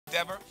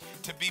endeavor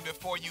to be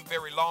before you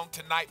very long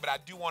tonight, but I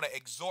do want to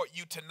exhort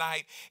you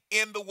tonight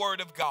in the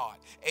Word of God.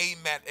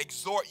 Amen.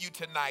 Exhort you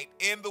tonight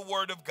in the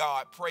Word of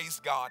God.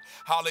 Praise God.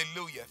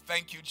 Hallelujah.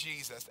 Thank you,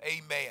 Jesus.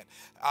 Amen.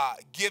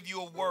 Give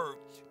you a word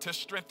to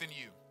strengthen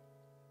you.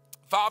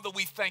 Father,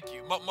 we thank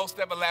you. Most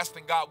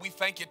everlasting God, we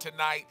thank you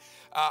tonight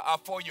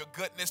for your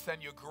goodness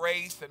and your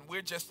grace. And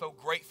we're just so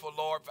grateful,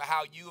 Lord, for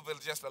how you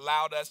have just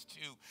allowed us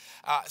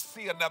to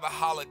see another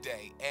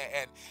holiday.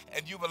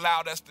 And you've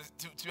allowed us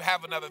to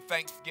have another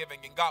Thanksgiving.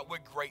 And God, we're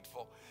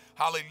grateful.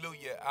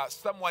 Hallelujah.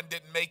 Someone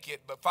didn't make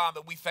it, but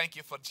Father, we thank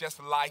you for just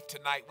life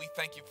tonight. We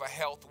thank you for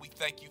health. We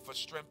thank you for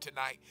strength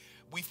tonight.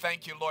 We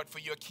thank you, Lord, for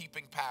your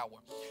keeping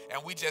power.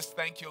 And we just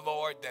thank you,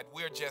 Lord, that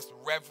we're just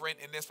reverent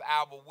in this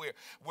hour.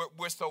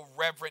 We're so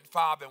reverent,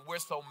 Father, and we're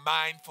so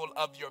mindful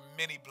of your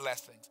many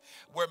blessings.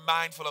 We're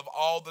mindful of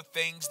all the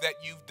things that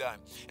you've done.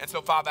 And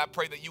so, Father, I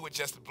pray that you would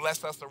just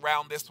bless us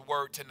around this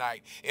word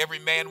tonight. Every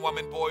man,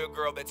 woman, boy, or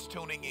girl that's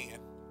tuning in.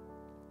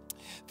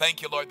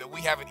 Thank you, Lord, that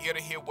we have an ear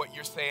to hear what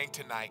you're saying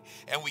tonight,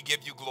 and we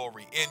give you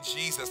glory. In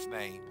Jesus'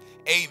 name,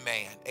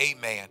 amen,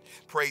 amen.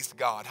 Praise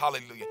God,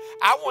 hallelujah.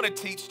 I want to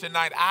teach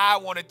tonight. I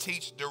want to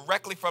teach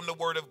directly from the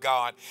Word of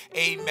God,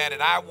 amen,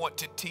 and I want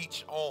to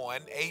teach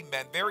on,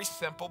 amen, very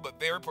simple but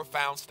very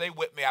profound. Stay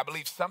with me. I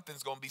believe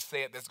something's going to be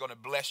said that's going to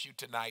bless you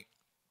tonight.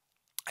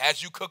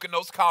 As you cooking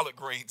those collard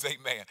greens,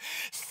 amen,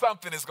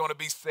 something is going to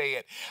be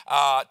said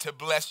to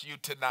bless you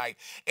tonight.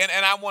 And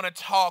I want to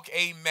talk,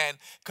 amen,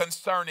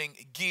 concerning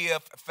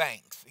give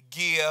thanks.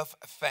 Give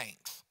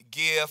thanks.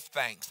 Give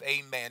thanks.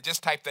 Amen.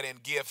 Just type that in.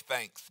 Give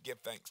thanks. Give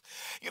thanks.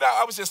 You know,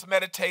 I was just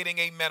meditating,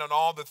 amen, on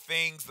all the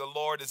things the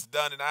Lord has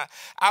done. And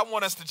I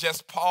want us to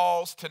just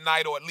pause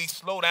tonight, or at least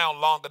slow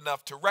down long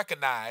enough to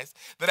recognize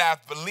that as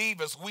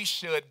believers, we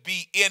should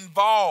be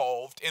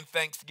involved in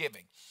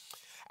thanksgiving.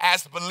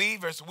 As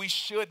believers, we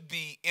should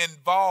be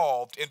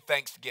involved in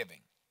thanksgiving.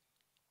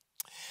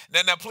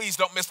 Now, please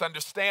don't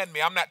misunderstand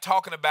me. I'm not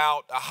talking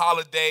about a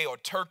holiday or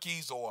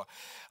turkeys or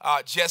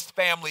just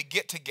family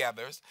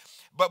get-togethers.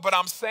 But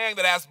I'm saying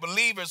that as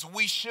believers,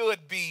 we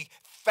should be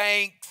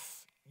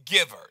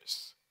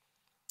thanksgivers.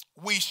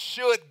 We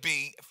should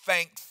be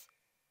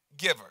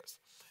thanksgivers.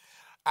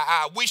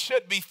 We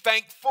should be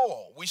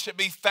thankful. We should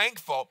be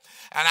thankful.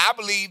 And I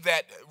believe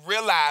that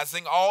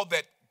realizing all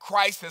that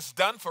Christ has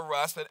done for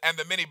us and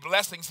the many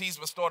blessings he's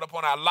bestowed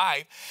upon our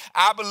life,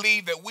 I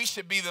believe that we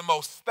should be the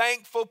most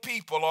thankful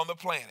people on the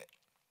planet.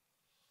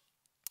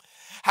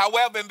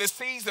 However, in this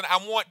season,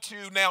 I want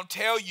to now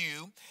tell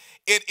you,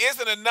 it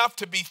isn't enough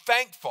to be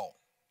thankful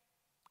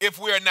if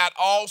we're not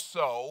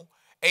also,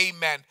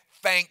 amen,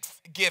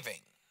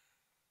 thanksgiving.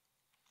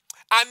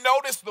 I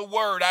noticed the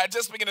word, I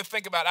just began to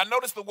think about it. I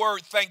noticed the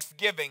word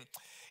thanksgiving.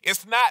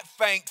 It's not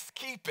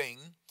thankskeeping,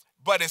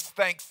 but it's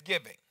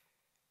thanksgiving.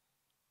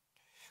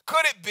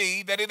 Could it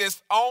be that it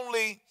is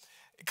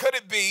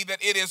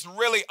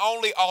really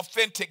only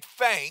authentic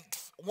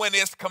thanks when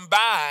it's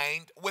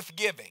combined with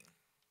giving?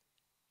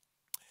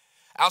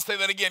 I'll say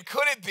that again.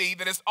 Could it be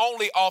that it's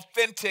only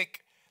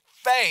authentic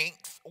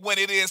thanks when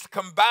it is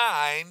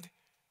combined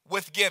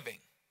with giving?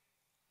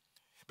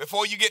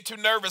 Before you get too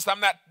nervous,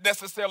 I'm not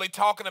necessarily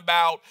talking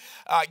about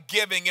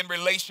giving in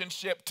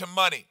relationship to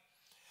money.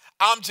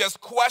 I'm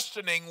just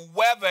questioning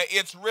whether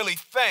it's really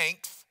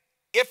thanks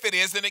if it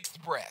isn't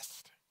expressed.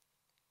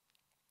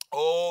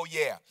 Oh,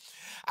 yeah.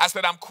 I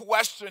said I'm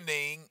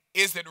questioning,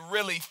 is it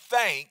really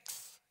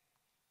thanks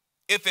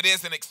if it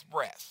isn't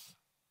expressed?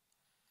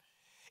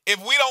 If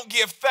we don't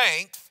give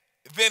thanks,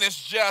 then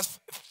it's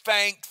just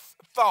thanks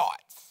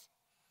thoughts.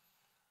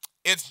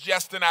 It's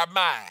just in our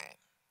mind.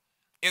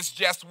 It's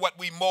just what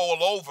we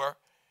mull over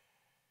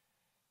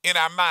in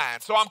our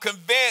mind. So I'm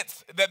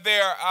convinced that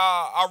there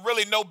are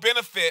really no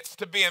benefits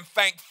to being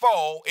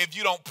thankful if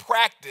you don't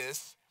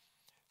practice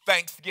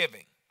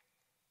thanksgiving.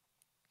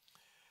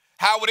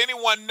 How would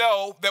anyone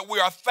know that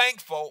we are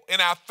thankful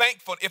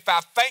if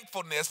our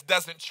thankfulness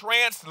doesn't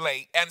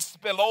translate and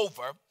spill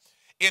over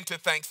into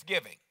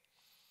thanksgiving?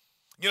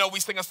 You know,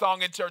 we sing a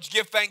song in church,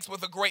 give thanks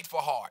with a grateful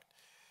heart.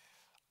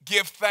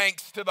 Give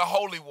thanks to the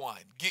Holy One.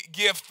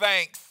 Give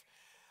thanks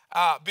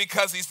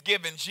because he's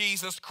given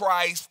Jesus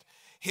Christ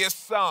his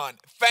son.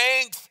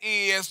 Thanks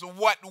is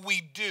what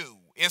we do.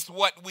 It's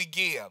what we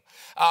give.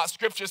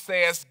 Scripture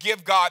says,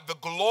 give God the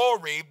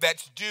glory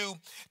that's due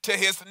to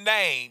his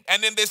name.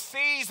 And in this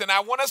season, I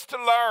want us to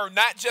learn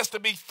not just to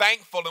be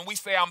thankful, and we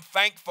say I'm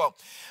thankful,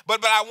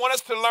 but I want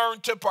us to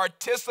learn to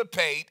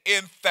participate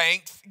in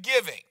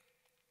thanksgiving.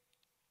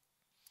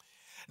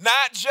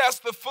 Not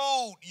just the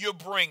food you're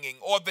bringing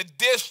or the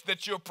dish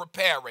that you're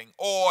preparing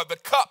or the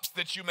cups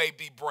that you may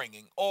be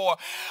bringing or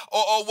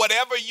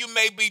whatever you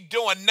may be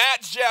doing,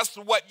 not just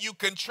what you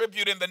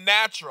contribute in the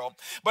natural,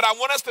 but I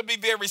want us to be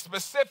very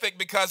specific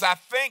because I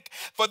think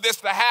for this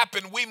to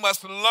happen, we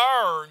must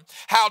learn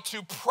how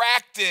to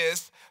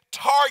practice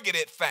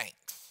targeted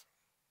thanks.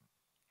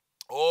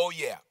 Oh,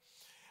 yeah.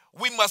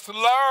 We must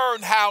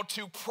learn how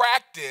to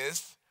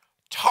practice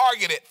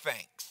targeted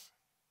thanks.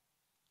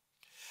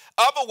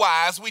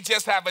 Otherwise, we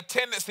just have a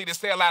tendency to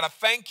say a lot of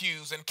thank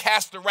yous and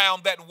cast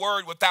around that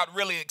word without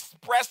really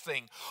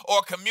expressing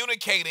or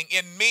communicating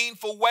in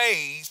meaningful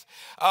ways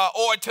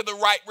or to the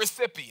right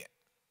recipient.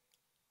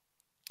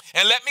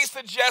 And let me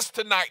suggest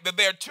tonight that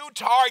there are two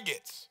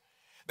targets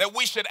that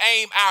we should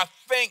aim our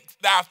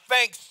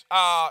thanks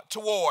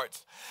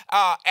towards.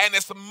 And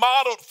it's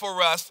modeled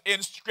for us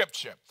in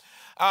Scripture.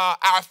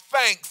 Our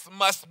thanks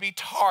must be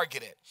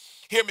targeted.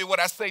 Hear me what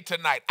I say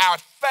tonight. Our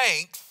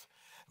thanks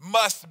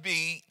must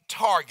be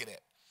targeted.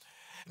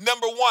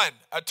 Number one,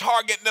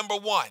 target number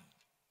one,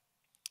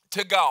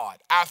 to God.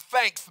 Our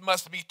thanks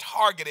must be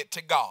targeted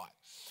to God.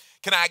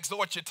 Can I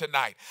exhort you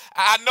tonight?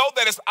 I know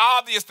that it's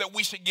obvious that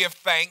we should give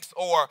thanks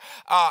or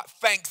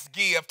thanks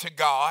give to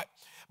God,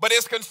 but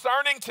it's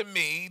concerning to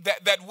me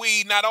that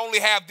we not only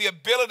have the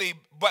ability,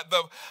 but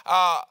the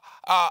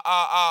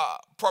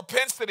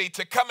propensity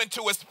to come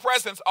into his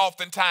presence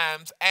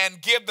oftentimes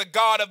and give the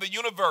God of the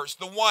universe,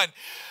 the one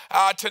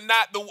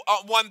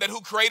one that who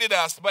created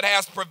us, but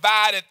has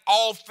provided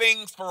all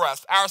things for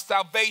us, our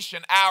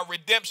salvation, our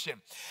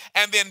redemption,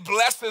 and then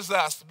blesses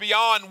us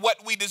beyond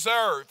what we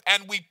deserve,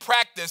 and we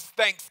practice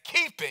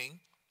thanksgiving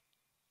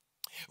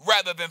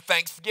rather than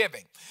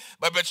thanksgiving.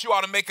 But you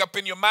ought to make up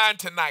in your mind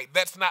tonight,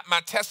 that's not my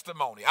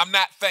testimony. I'm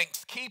not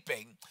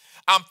thanksgiving,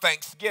 I'm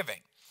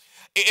thanksgiving.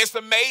 It's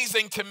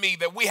amazing to me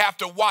that we have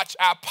to watch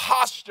our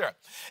posture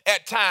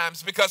at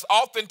times, because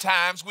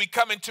oftentimes we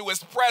come into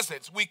his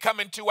presence, we come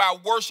into our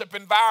worship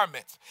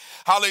environments,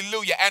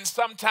 hallelujah, and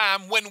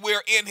sometimes when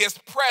we're in his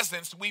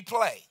presence, we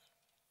play.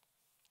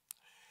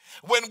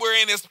 When we're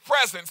in his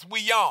presence,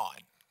 we yawn.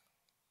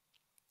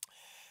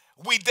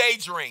 We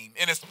daydream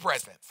in his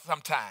presence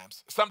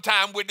sometimes.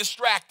 Sometimes we're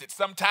distracted.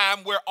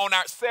 Sometimes we're on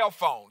our cell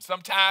phone.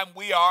 Sometimes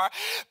we are,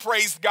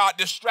 praise God,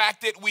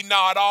 distracted. We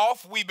nod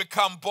off. We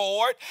become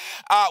bored.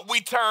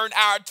 We turn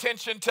our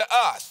attention to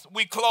us.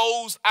 We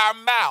close our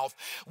mouth.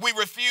 We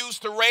refuse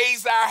to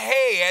raise our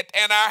head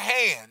and our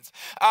hands.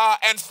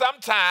 And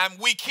sometimes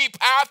we keep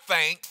our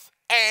thanks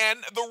and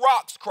the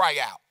rocks cry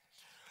out.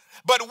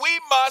 But we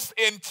must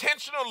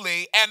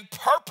intentionally and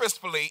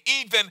purposefully,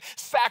 even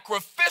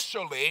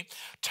sacrificially,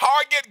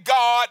 target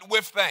God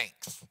with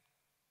thanks.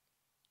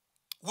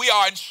 We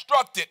are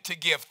instructed to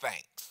give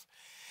thanks.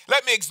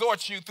 Let me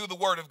exhort you through the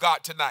word of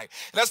God tonight.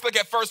 Let's look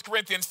at 1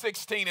 Corinthians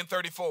 16 and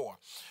 34.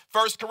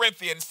 1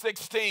 Corinthians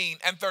 16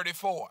 and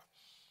 34.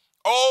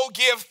 Oh,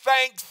 give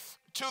thanks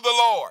to the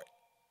Lord,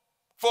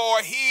 for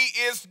he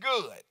is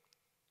good,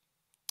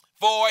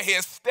 for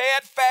his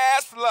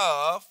steadfast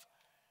love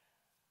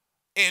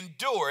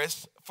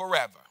endureth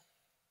forever.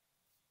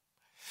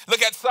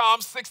 Look at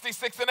Psalm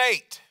 66 and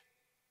 8.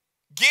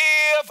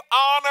 Give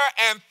honor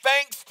and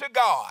thanks to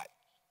God,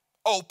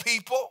 O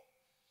people,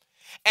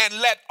 and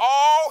let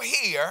all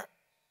hear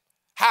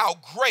how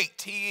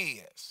great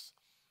he is.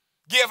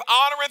 Give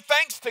honor and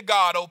thanks to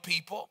God, O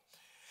people,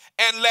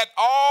 and let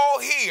all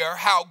hear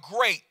how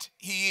great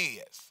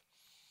he is.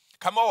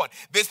 Come on,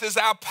 this is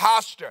our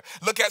posture.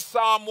 Look at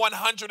Psalm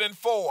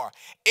 104.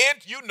 And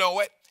you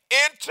know it.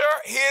 Enter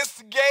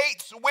his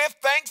gates with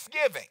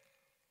thanksgiving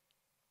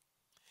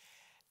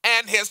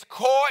and his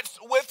courts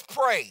with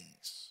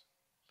praise.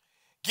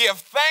 Give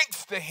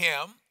thanks to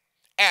him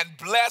and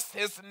bless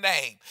his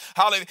name.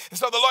 Hallelujah.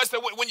 So the Lord said,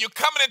 when you're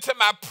coming into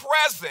my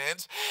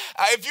presence,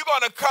 if you're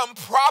going to come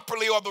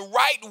properly or the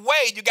right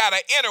way, you got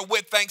to enter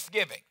with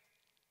thanksgiving.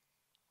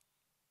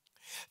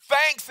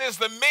 Thanks is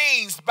the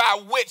means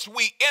by which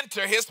we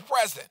enter his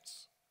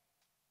presence.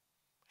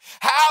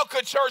 How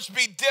could church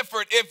be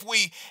different if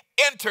we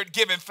entered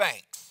giving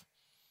thanks?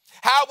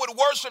 How would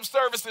worship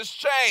services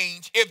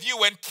change if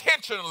you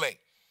intentionally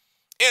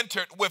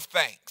entered with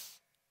thanks?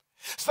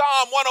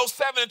 Psalm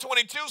 107 and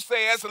 22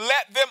 says,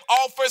 let them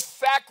offer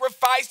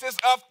sacrifices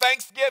of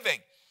thanksgiving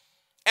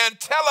and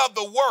tell of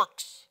the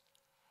works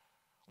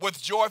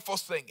with joyful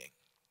singing.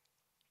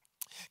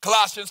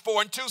 Colossians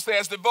 4 and 2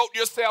 says, devote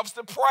yourselves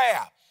to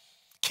prayer,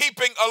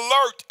 keeping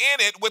alert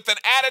in it with an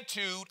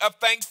attitude of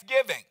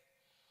thanksgiving.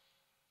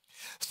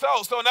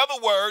 So in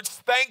other words,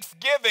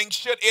 thanksgiving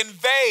should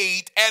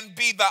invade and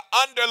be the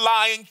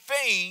underlying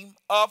theme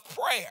of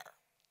prayer.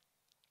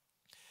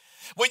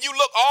 When you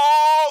look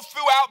all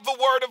throughout the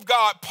Word of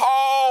God,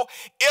 Paul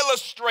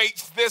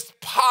illustrates this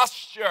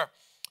posture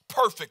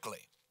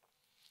perfectly.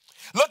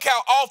 Look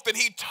how often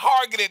he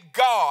targeted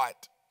God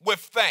with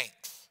thanks.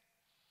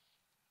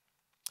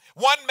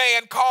 One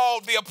man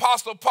called the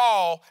Apostle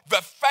Paul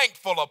the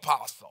thankful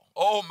apostle.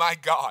 Oh my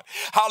God.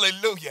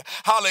 Hallelujah.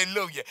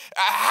 Hallelujah.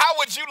 How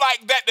would you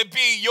like that to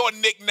be your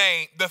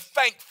nickname? The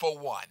thankful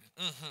one.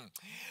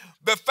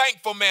 The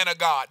thankful man of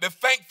God, the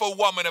thankful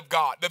woman of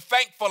God, the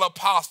thankful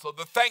apostle,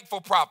 the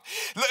thankful prophet.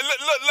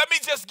 Let me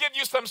just give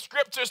you some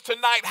scriptures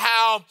tonight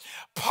how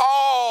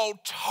Paul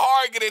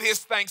targeted his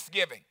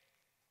thanksgiving.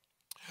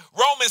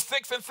 Romans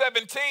 6 and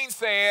 17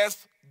 says,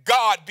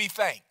 God be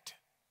thanked.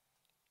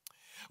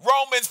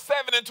 Romans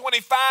 7 and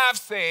 25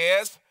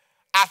 says,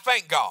 I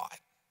thank God.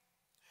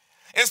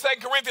 In 2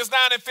 Corinthians 9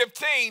 and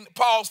 15,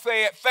 Paul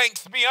said,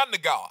 thanks be unto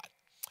God.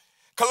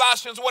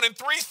 Colossians 1 and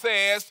 3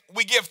 says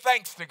we give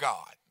thanks to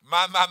God.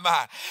 My.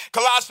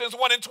 Colossians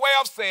 1 and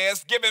 12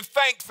 says giving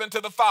thanks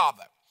unto the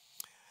Father.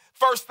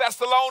 1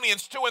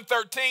 Thessalonians 2 and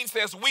 13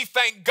 says we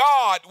thank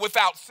God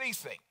without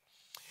ceasing.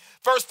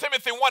 1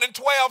 Timothy 1 and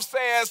 12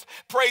 says,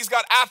 praise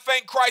God, I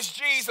thank Christ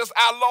Jesus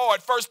our Lord.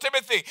 1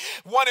 Timothy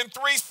 1 and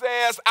 3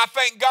 says, I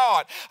thank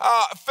God.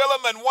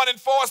 Philemon 1 and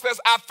 4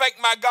 says, I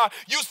thank my God.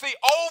 You see,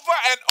 over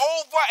and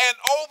over and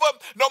over,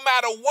 no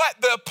matter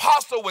what the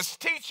apostle was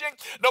teaching,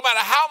 no matter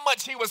how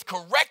much he was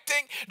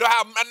correcting,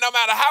 no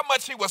matter how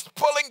much he was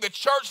pulling the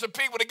church, the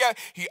people together,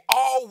 he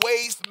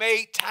always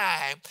made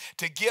time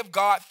to give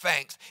God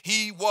thanks.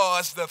 He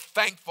was the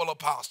thankful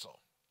apostle.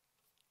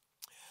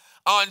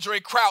 Andre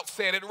Crouch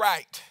said it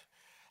right.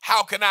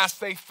 How can I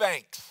say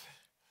thanks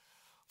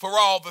for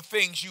all the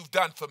things you've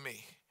done for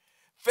me?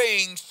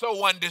 Things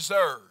so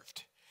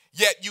undeserved,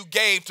 yet you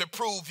gave to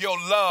prove your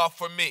love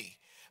for me.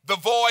 The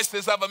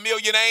voices of a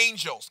million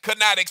angels could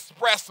not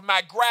express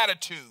my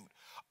gratitude.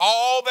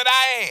 All that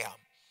I am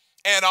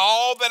and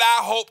all that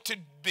I hope to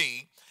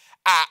be,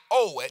 I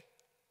owe it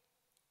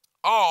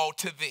all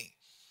to thee.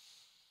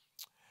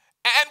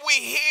 And we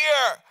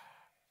hear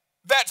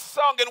that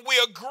song and we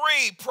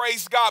agree,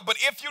 praise God. But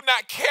if you're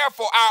not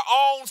careful, our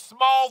own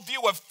small view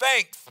of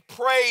thanks,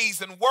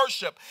 praise, and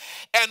worship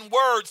and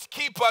words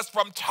keep us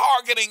from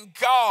targeting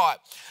God.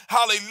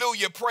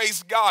 Hallelujah,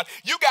 praise God.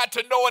 You got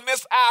to know in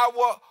this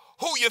hour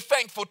who you're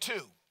thankful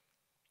to,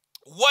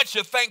 what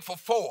you're thankful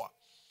for.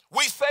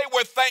 We say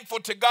we're thankful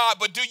to God,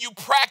 but do you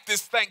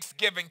practice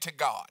thanksgiving to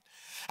God?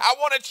 I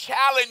want to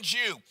challenge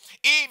you,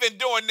 even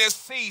during this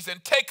season,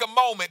 take a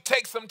moment,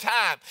 take some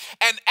time,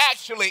 and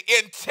actually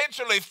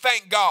intentionally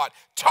thank God.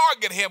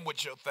 Target him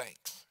with your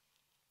thanks.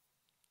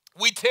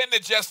 We tend to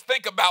just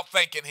think about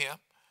thanking him,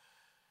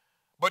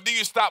 but do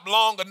you stop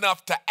long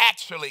enough to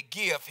actually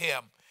give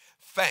him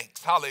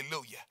thanks?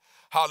 Hallelujah.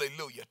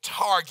 Hallelujah.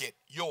 Target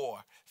your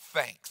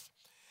thanks.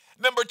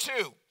 Number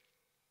two,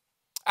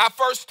 our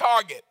first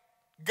target,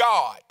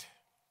 God.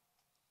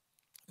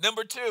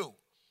 Number two,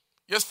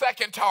 your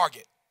second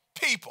target,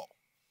 people.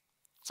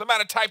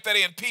 Somebody type that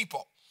in,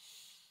 people.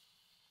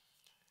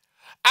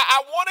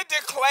 I want to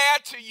declare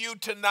to you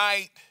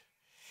tonight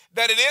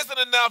that it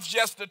isn't enough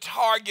just to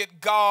target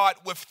God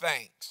with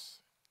thanks.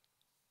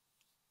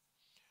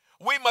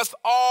 We must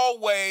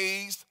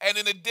always, and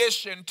in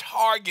addition,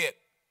 target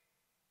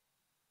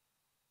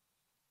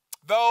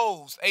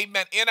those,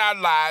 amen, in our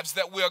lives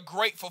that we are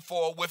grateful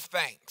for with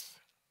thanks.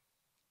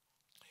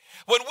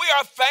 When we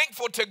are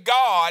thankful to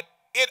God,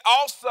 it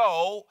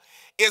also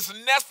is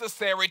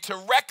necessary to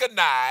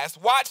recognize,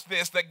 watch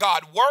this, that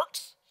God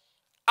works,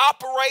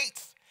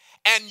 operates,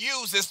 and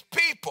uses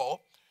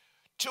people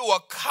to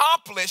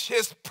accomplish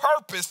his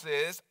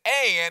purposes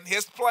and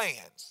his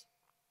plans.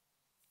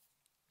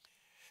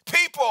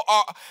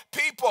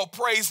 People,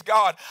 praise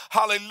God,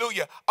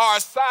 hallelujah, are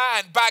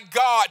assigned by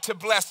God to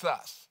bless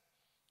us,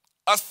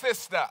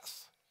 assist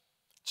us,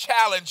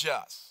 challenge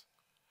us,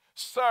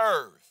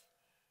 serve.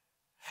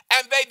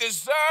 And they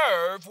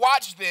deserve,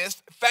 watch this,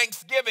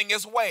 thanksgiving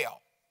as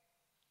well.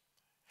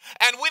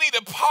 And we need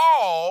to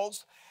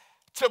pause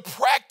to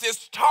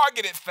practice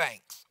targeted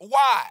thanks.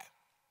 Why?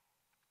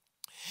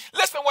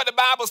 Listen what the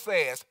Bible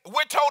says.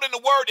 We're told in the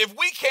word, if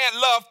we can't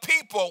love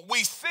people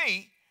we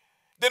see,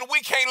 then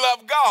we can't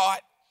love God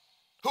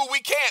who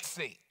we can't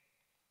see.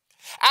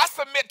 I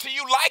submit to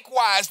you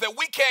likewise that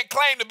we can't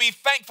claim to be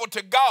thankful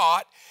to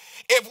God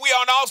if we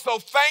aren't also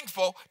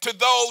thankful to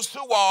those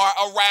who are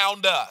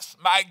around us,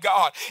 my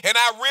God. And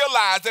I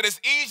realize that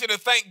it's easier to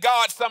thank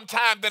God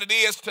sometimes than it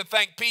is to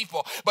thank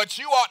people. But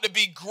you ought to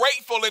be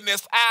grateful in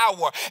this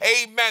hour,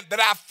 amen, that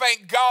I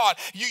thank God.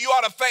 You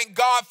ought to thank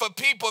God for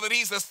people that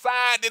he's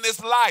assigned in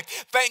his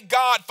life. Thank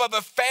God for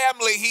the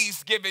family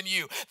he's given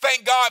you.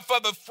 Thank God for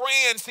the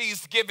friends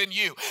he's given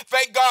you.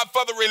 Thank God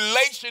for the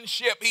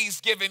relationship he's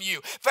given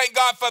you. Thank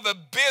God for the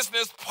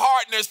business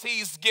partners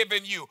he's given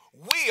you.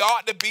 We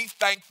ought to be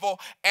thankful,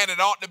 and it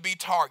ought to be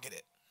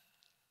targeted.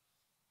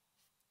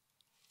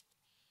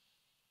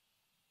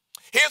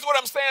 Here's what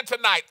I'm saying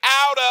tonight.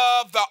 Out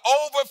of the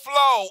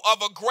overflow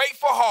of a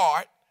grateful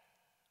heart,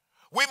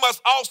 we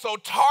must also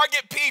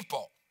target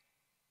people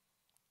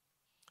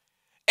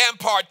and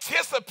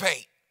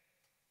participate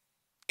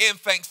in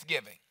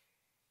thanksgiving.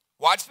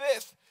 Watch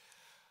this.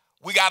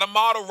 We got a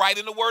model right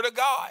in the Word of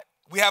God.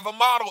 We have a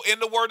model in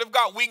the Word of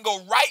God. We can go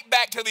right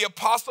back to the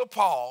Apostle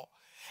Paul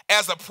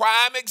as a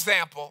prime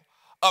example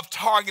of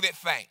targeted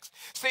thanks.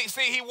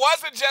 See, he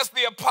wasn't just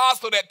the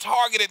apostle that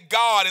targeted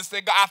God and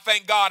said, I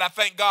thank God, I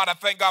thank God, I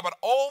thank God. But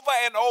over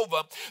and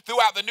over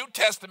throughout the New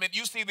Testament,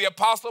 you see the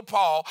Apostle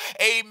Paul,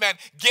 amen,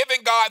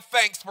 giving God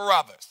thanks for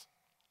others.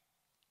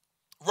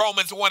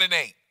 Romans 1 and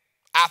 8,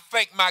 I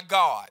thank my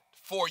God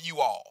for you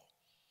all.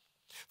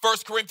 1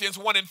 Corinthians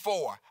 1 and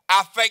 4,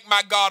 I thank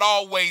my God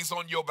always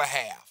on your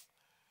behalf.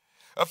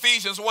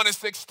 Ephesians 1 and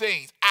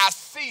 16, I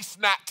cease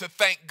not to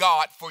thank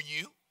God for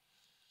you.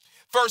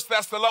 1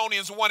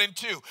 Thessalonians 1 and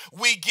 2,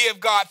 we give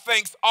God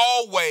thanks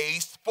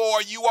always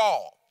for you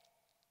all.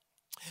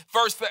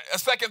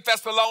 Second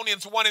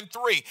Thessalonians 1 and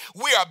 3,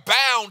 we are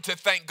bound to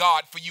thank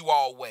God for you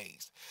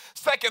always.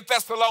 Second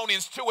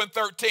Thessalonians 2 and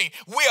 13,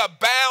 we are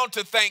bound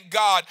to thank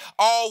God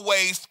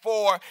always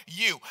for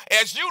you.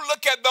 As you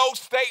look at those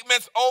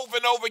statements over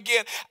and over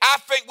again, I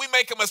think we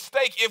make a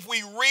mistake if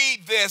we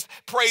read this,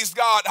 praise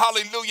God,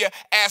 hallelujah,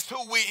 as who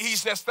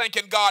he's just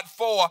thanking God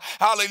for,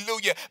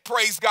 hallelujah,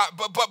 praise God.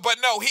 But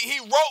no, he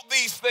wrote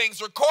these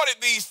things, recorded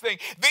these things.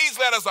 These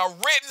letters are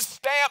written,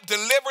 stamped,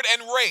 delivered,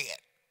 and read.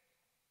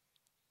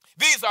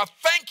 These are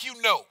thank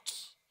you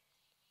notes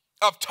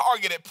of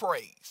targeted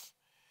praise.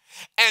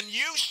 And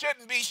you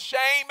shouldn't be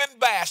shame and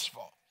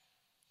bashful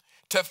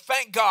to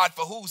thank God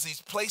for who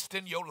he's placed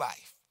in your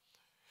life.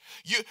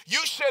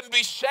 You shouldn't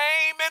be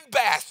shame and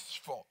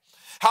bashful,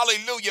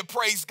 hallelujah,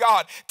 praise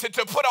God, to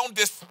put on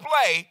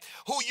display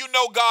who you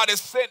know God has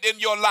sent in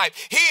your life.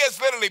 He is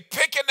literally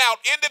picking out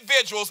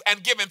individuals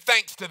and giving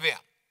thanks to them.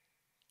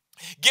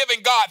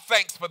 Giving God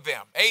thanks for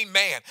them.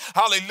 Amen.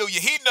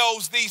 Hallelujah. He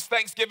knows these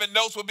Thanksgiving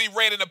notes will be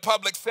read in a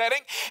public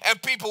setting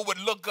and people would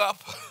look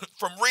up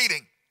from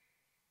reading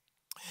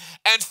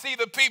and see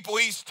the people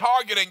he's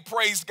targeting,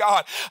 praise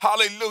God,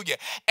 hallelujah.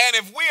 And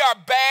if we are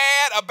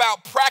bad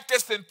about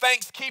practicing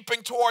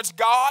thanksgiving towards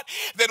God,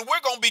 then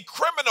we're going to be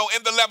criminal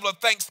in the level of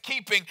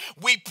thanksgiving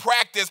we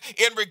practice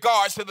in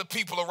regards to the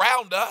people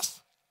around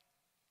us.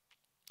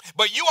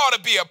 But you ought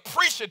to be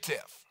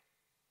appreciative.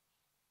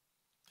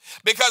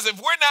 Because if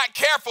we're not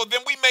careful,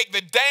 then we make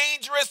the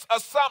dangerous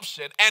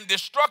assumption and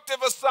destructive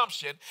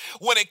assumption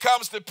when it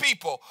comes to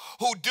people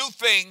who do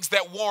things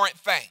that warrant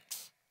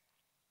thanks.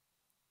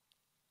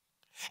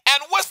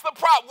 And what's the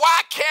problem?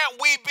 Why can't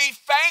we be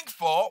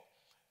thankful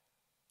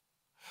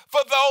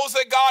for those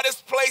that God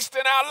has placed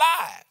in our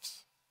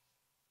lives?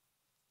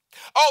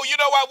 Oh, you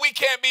know why we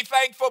can't be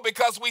thankful?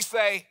 Because we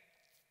say,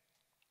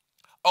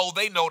 oh,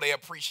 they know they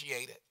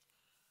appreciate it.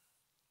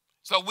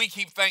 So we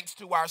keep thanks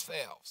to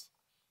ourselves.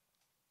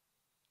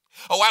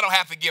 Oh, I don't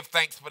have to give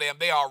thanks for them.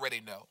 They already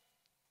know.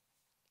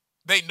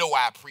 They know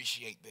I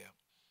appreciate them.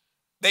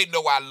 They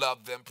know I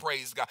love them.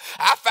 Praise God.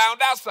 I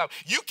found out something.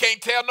 You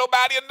can't tell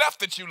nobody enough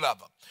that you love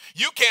them.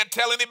 You can't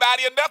tell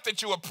anybody enough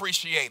that you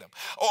appreciate them.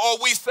 Or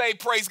we say,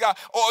 praise God.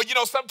 Or,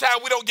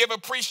 sometimes we don't give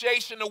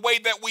appreciation the way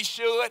that we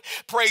should.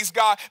 Praise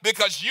God.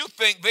 Because you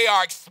think they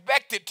are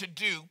expected to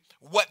do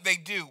what they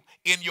do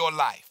in your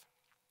life.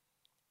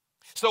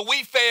 So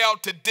we fail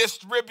to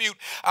distribute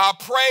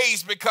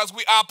praise because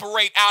we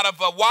operate out of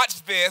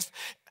watch this,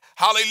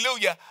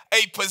 hallelujah,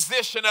 a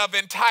position of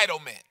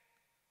entitlement,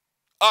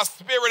 a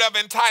spirit of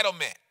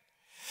entitlement.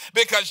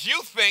 Because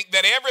you think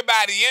that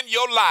everybody in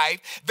your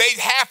life, they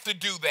have to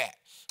do that.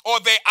 Or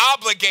they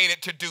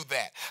obligated to do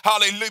that.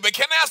 Hallelujah. But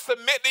can I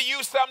submit to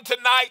you something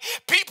tonight?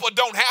 People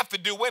don't have to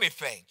do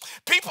anything.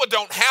 People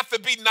don't have to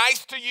be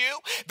nice to you.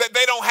 That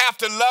they don't have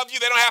to love you.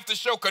 They don't have to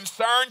show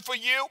concern for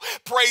you.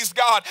 Praise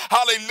God.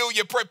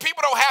 Hallelujah.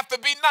 People don't have to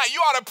be nice. You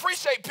ought to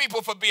appreciate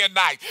people for being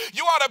nice.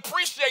 You ought to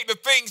appreciate the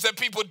things that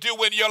people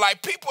do in your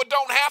life. People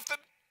don't have to.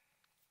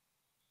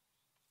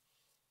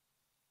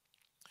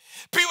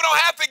 People don't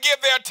have to give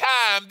their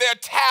time, their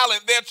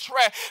talent, their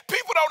treasure.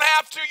 People don't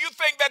have to. You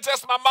think that's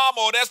just my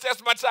mama or that's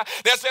just my child.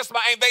 That's just my,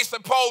 ain't they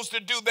supposed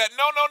to do that?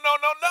 No.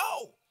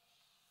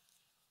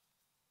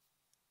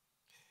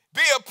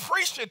 Be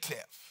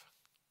appreciative.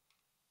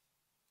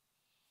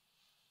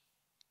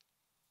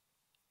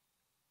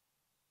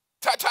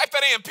 Type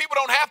that in. People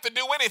don't have to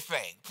do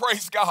anything.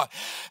 Praise God.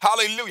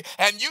 Hallelujah.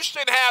 And you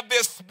should have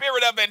this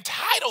spirit of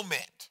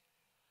entitlement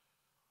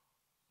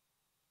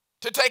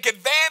to take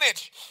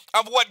advantage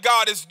of what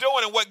God is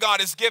doing and what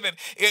God has given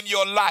in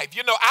your life.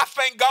 I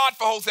thank God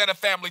for Hosanna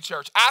Family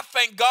Church. I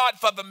thank God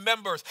for the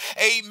members,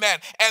 amen,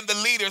 and the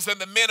leaders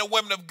and the men and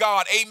women of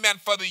God, amen,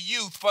 for the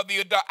youth, for the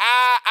adult.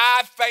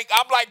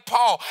 I'm like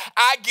Paul.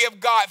 I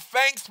give God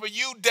thanks for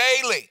you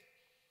daily.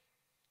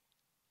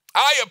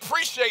 I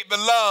appreciate the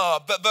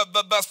love,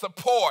 the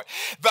support,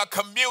 the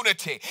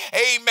community,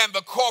 amen,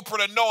 the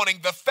corporate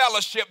anointing, the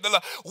fellowship, the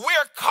love.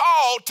 We're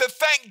called to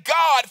thank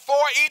God for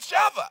each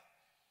other.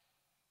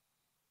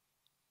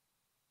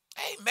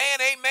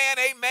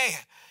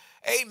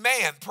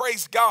 Amen.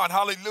 Praise God.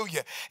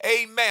 Hallelujah.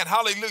 Amen.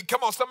 Hallelujah.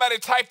 Come on, somebody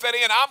type that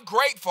in. I'm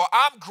grateful.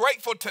 I'm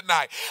grateful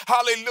tonight.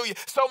 Hallelujah.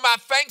 So my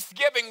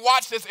Thanksgiving,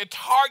 watch this, is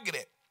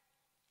targeted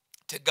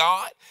to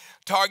God,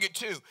 target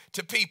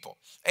to people.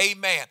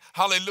 Amen.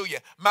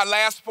 Hallelujah. My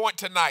last point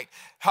tonight.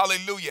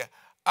 Hallelujah.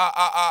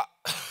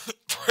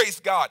 Praise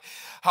God.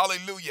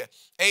 Hallelujah.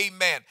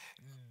 Amen.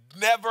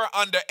 Never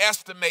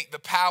underestimate the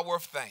power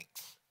of thanks.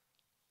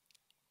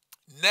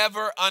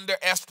 Never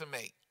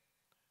underestimate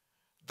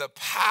the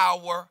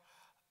power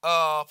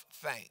of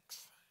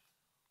thanks.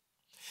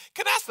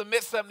 Can I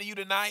submit something to you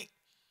tonight?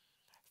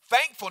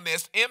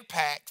 Thankfulness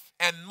impacts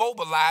and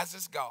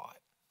mobilizes God.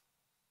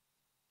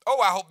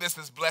 Oh, I hope this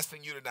is blessing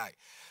you tonight.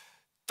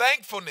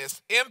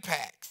 Thankfulness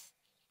impacts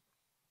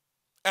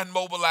and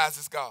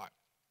mobilizes God.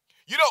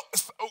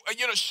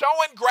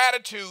 Showing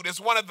gratitude is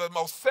one of the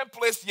most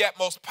simplest yet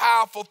most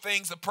powerful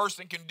things a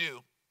person can do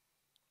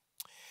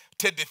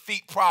to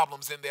defeat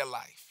problems in their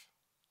life.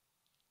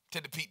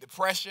 to defeat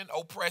depression,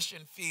 oppression,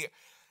 fear.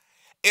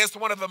 It's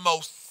one of the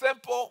most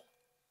simple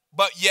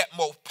but yet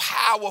most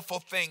powerful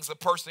things a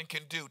person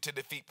can do to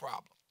defeat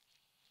problems.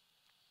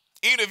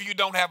 Even if you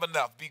don't have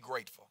enough, be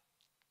grateful.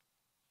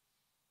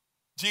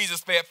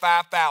 Jesus fed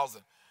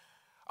 5,000.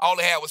 All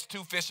he had was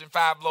 2 fish and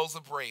 5 loaves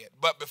of bread.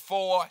 But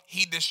before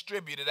he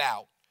distributed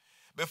out,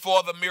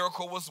 before the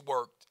miracle was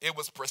worked, it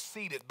was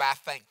preceded by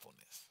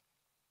thankfulness.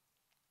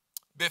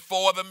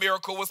 Before the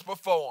miracle was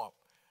performed,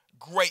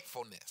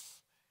 gratefulness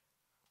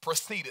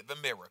preceded the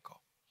miracle.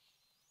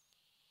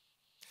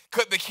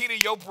 Could the key to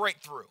your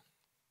breakthrough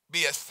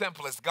be as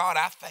simple as, God,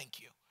 I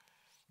thank you.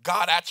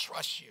 God, I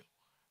trust you.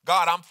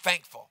 God, I'm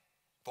thankful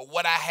for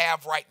what I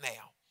have right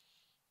now.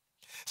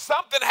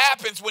 Something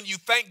happens when you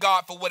thank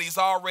God for what he's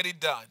already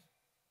done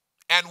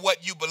and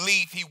what you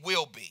believe he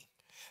will be.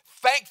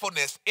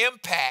 Thankfulness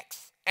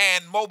impacts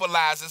and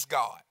mobilizes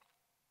God.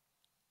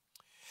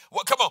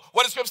 Well, come on.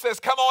 What the scripture says,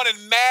 come on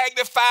and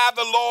magnify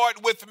the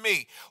Lord with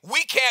me.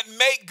 We can't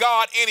make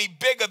God any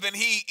bigger than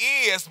he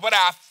is, but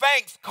our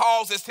thanks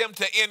causes him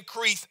to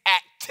increase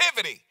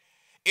activity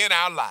in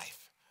our life.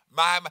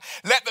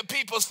 Let the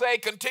people say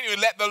continually,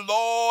 let the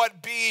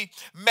Lord be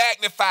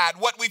magnified.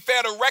 What we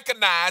fail to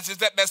recognize is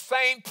that the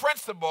same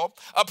principle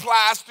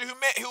applies to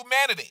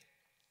humanity.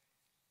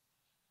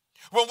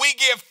 When we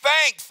give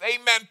thanks,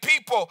 amen,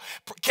 people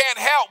can't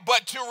help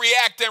but to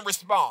react and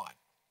respond.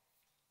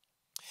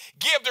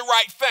 Give the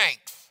right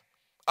thanks.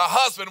 A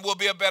husband will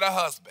be a better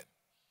husband.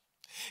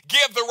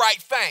 Give the right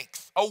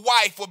thanks. A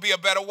wife will be a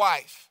better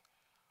wife.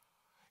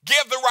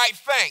 Give the right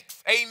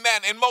thanks.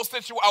 Amen. In most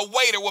situations, a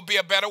waiter will be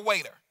a better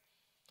waiter.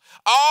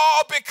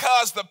 All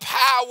because the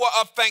power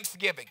of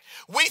thanksgiving.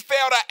 We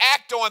fail to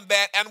act on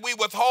that, and we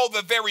withhold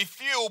the very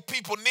fuel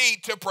people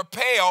need to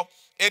propel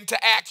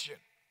into action.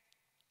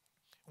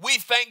 We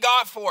thank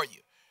God for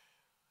you.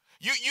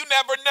 You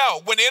never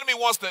know when the enemy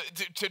wants to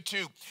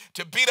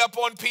beat up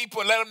on people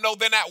and let them know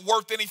they're not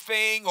worth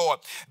anything, or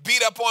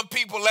beat up on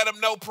people, let them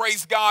know,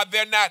 praise God,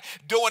 they're not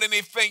doing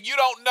anything. You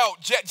don't know.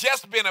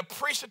 Just being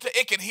appreciative,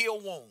 it can heal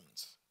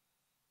wounds.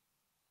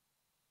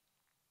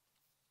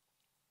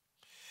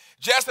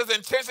 Just as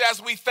intentionally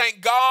as we thank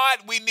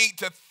God, we need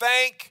to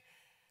thank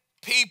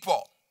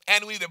people,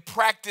 and we need to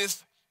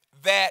practice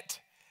that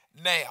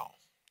now.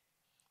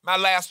 My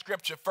last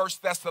scripture,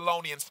 1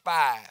 Thessalonians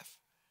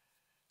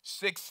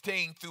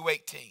 5:16 through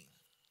 18.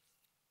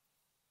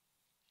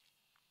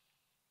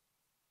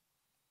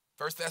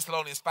 1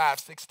 Thessalonians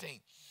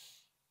 5:16.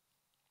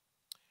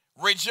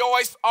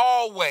 Rejoice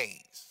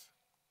always.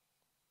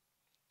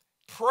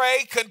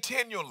 Pray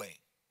continually.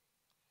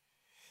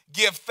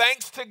 Give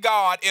thanks to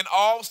God in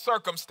all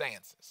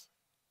circumstances.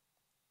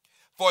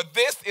 For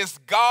this is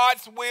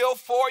God's will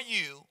for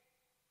you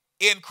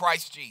in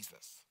Christ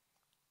Jesus.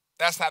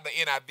 That's how the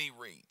NIV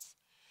reads.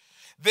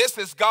 This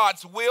is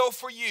God's will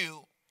for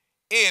you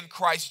in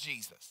Christ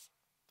Jesus.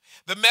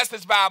 The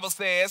Message Bible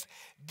says,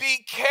 be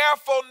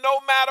careful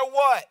no matter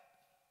what,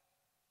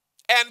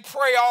 and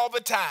pray all the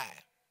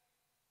time.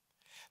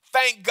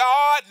 Thank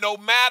God no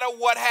matter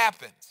what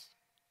happens.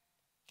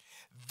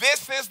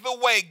 This is the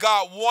way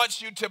God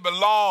wants you to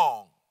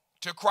belong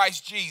to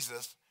Christ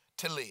Jesus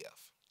to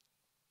live.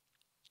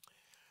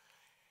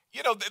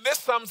 You know, this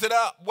sums it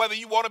up. Whether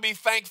you want to be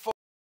thankful,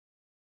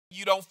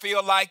 you don't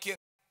feel like it,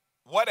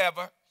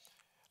 whatever.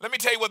 Let me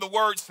tell you what the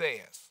word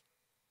says.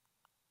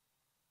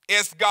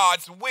 It's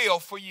God's will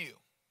for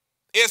you.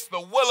 It's the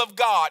will of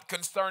God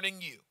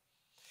concerning you.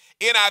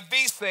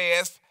 NIV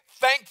says,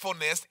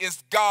 thankfulness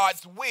is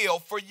God's will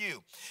for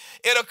you.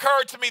 It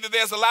occurred to me that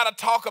there's a lot of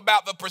talk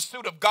about the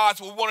pursuit of God's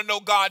will. We want to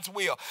know God's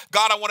will.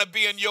 God, I want to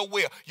be in your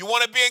will. You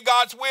want to be in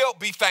God's will?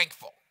 Be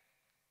thankful.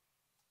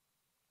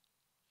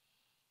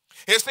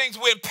 It seems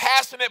we're in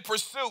passionate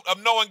pursuit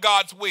of knowing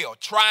God's will,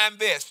 trying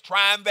this,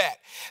 trying that,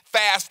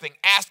 fasting,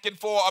 asking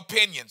for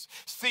opinions,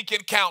 seeking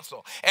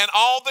counsel. And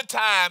all the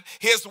time,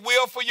 his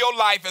will for your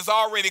life is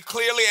already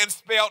clearly and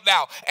spelled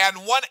out.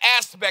 And one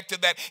aspect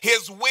of that,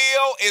 his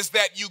will is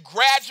that you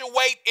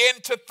graduate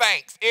into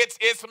thanks.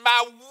 It's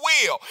my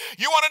will.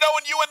 You want to know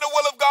when you're in the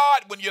will of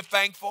God? When you're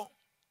thankful.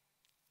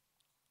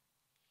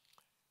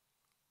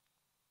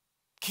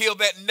 Kill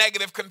that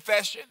negative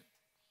confession.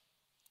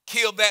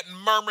 Kill that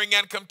murmuring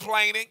and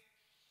complaining.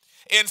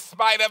 In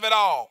spite of it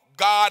all,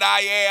 God,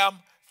 I am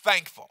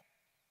thankful.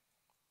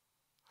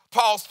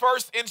 Paul's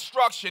first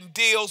instruction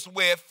deals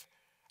with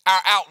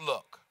our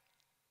outlook.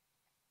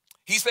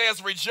 He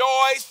says,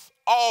 rejoice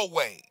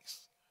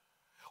always.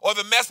 Or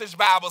the Message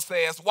Bible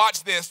says,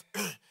 watch this,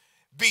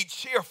 be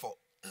cheerful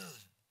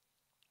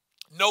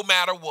no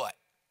matter what.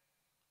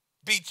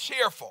 Be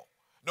cheerful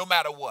no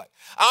matter what.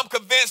 I'm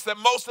convinced that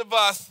most of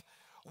us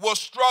will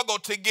struggle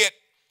to get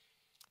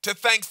to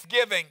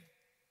Thanksgiving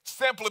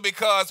simply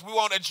because we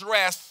won't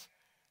address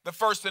the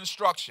first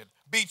instruction.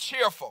 Be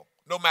cheerful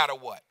no matter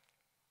what.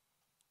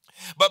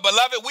 But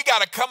beloved, we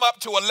got to come up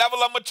to a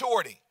level of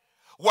maturity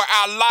where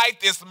our life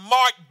is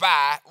marked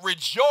by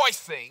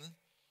rejoicing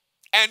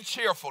and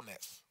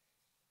cheerfulness.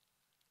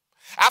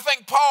 I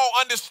think Paul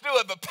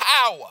understood the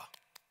power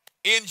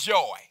in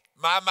joy.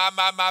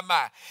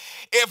 My.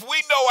 If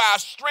we know our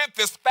strength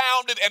is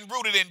founded and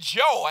rooted in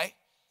joy,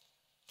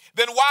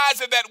 then why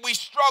is it that we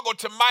struggle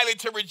to mightily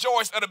to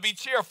rejoice or to be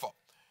cheerful?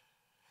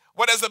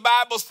 What does the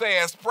Bible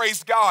says?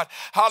 Praise God.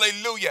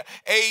 Hallelujah.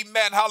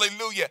 Amen.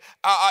 Hallelujah.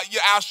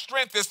 Our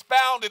strength is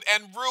founded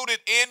and rooted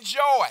in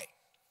joy.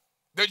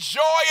 The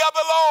joy of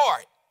the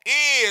Lord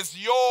is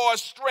your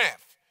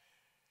strength.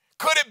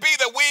 Could it be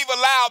that we've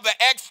allowed the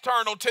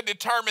external to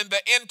determine the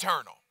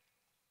internal?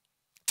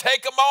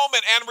 Take a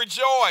moment and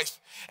rejoice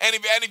and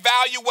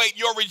evaluate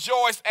your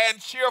rejoice and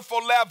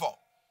cheerful level.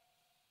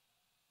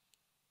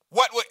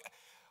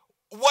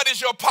 What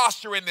is your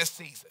posture in this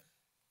season?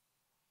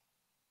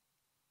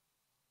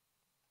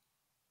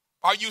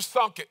 Are you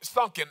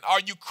sunken? Are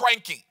you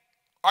cranky?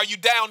 Are you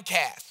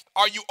downcast?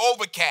 Are you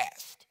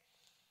overcast?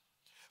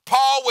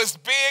 Paul was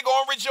big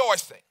on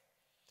rejoicing.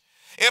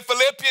 In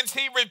Philippians,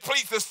 he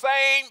repeats the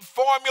same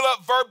formula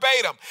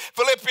verbatim.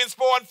 Philippians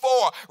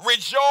 4:4,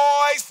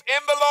 rejoice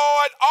in the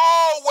Lord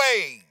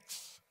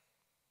always.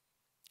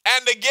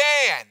 And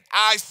again,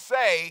 I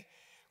say,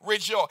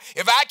 rejoice.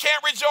 If I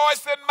can't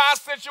rejoice in my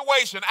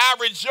situation, I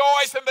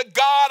rejoice in the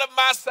God of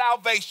my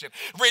salvation.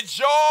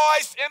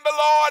 Rejoice in the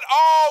Lord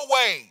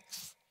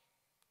always.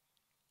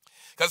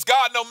 Because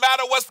God, no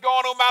matter what's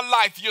going on in my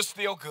life, you're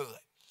still good.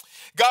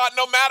 God,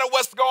 no matter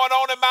what's going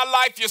on in my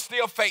life, you're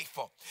still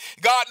faithful.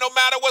 God, no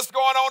matter what's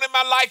going on in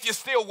my life, you're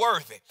still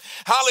worthy.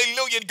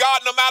 Hallelujah.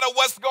 God, no matter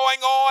what's going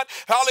on,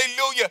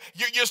 hallelujah,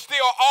 you're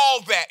still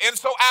all that. And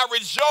so I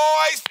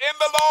rejoice in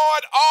the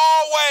Lord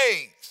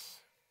always.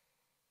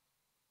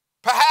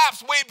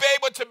 Perhaps we'd be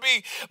able to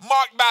be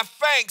marked by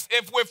thanks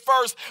if we're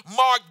first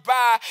marked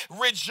by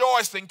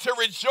rejoicing. To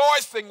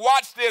rejoicing,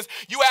 watch this,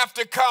 you have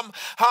to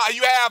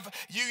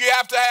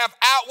have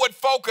outward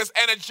focus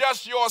and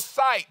adjust your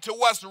sight to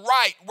what's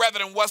right rather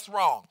than what's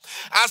wrong.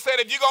 I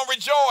said if you're going to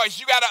rejoice,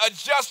 you got to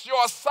adjust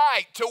your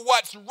sight to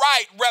what's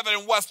right rather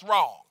than what's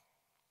wrong.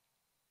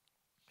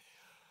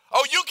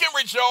 Oh, you can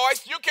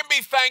rejoice, you can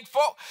be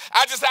thankful.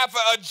 I just have to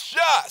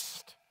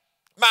adjust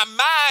my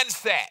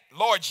mindset,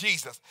 Lord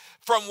Jesus,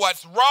 from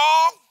what's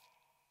wrong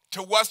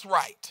to what's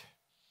right.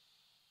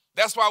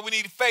 That's why we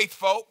need faith,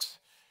 folks.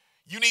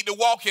 You need to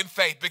walk in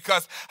faith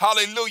because,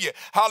 hallelujah,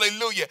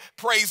 hallelujah,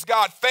 praise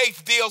God,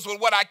 faith deals with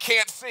what I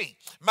can't see,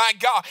 my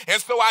God. And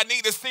so I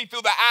need to see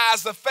through the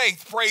eyes of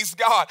faith, praise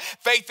God.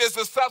 Faith is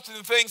the substance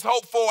of things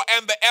hoped for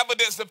and the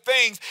evidence of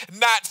things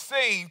not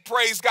seen,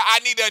 praise God. I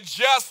need to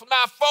adjust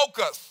my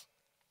focus.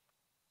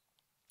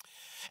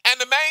 And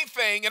the main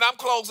thing, and I'm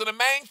closing, the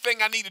main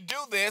thing I need to do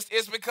this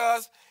is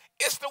because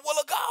it's the will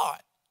of God.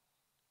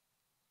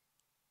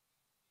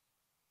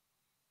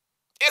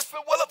 It's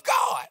the will of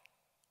God.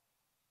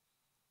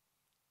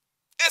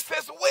 It's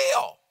his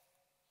will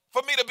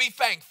for me to be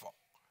thankful.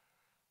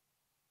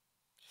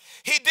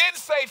 He didn't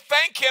say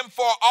thank him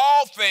for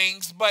all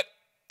things, but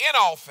in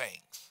all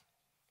things.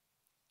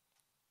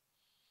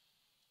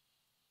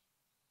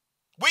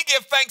 We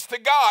give thanks to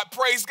God,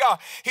 praise God.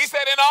 He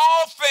said in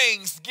all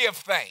things give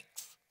thanks.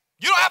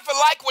 You don't have to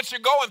like what you're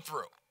going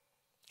through.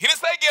 He didn't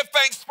say give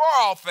thanks for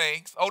all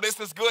things. Oh, this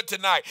is good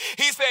tonight.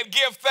 He said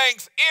give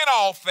thanks in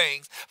all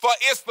things, for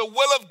it's the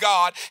will of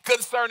God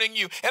concerning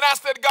you. And I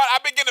said, God, I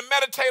begin to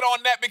meditate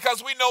on that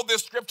because we know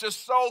this scripture is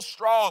so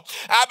strong.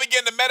 I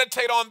begin to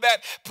meditate on that.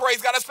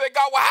 Praise God. I said,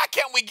 God, well, how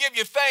can we give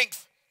you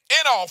thanks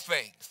in all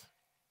things?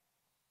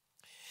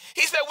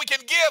 He said we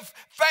can give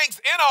thanks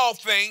in all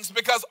things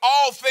because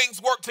all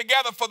things work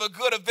together for the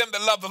good of them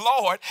that love the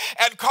Lord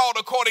and called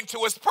according to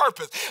his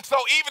purpose. So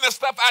even the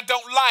stuff I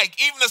don't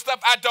like, even the stuff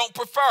I don't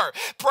prefer,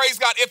 praise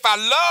God, if I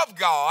love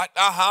God,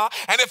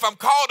 and if I'm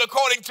called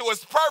according to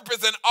his purpose,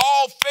 then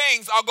all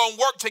things are going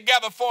to work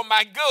together for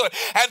my good.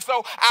 And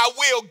so I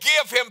will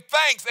give him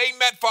thanks,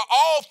 amen, for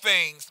all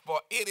things, for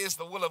it is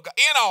the will of God.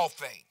 In all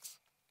things.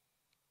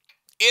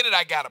 In it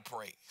I got to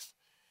praise.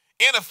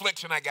 In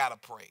affliction I got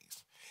to praise.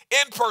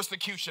 In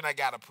persecution, I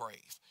got to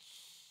praise.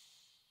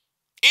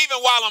 Even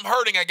while I'm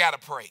hurting, I got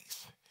to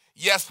praise.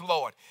 Yes,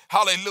 Lord.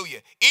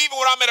 Hallelujah. Even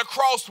when I'm at a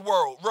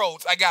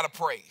crossroads, I got to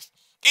praise.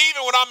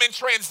 Even when I'm in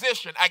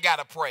transition, I got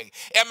to pray.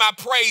 And my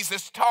praise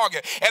is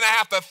target. And I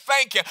have to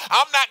thank him.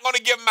 I'm not going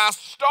to give my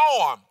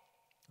storm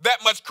that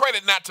much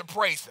credit not to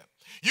praise him.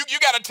 You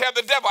got to tell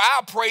the devil,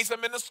 I'll praise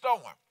him in the storm.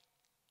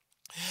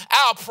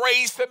 I'll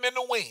praise him in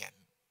the wind.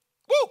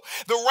 Woo.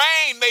 The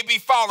rain may be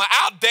falling.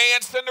 I'll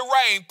dance in the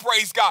rain,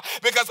 praise God,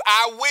 because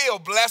I will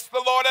bless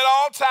the Lord at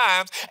all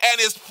times, and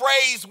his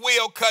praise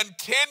will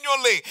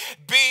continually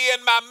be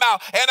in my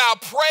mouth. And I'll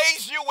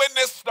praise you in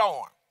this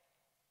storm.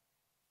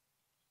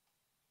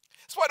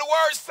 That's what the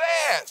word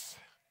says.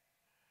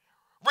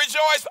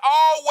 Rejoice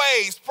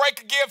always. Pray,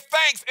 give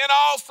thanks in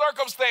all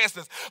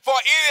circumstances, for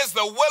it is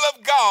the will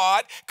of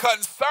God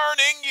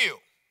concerning you.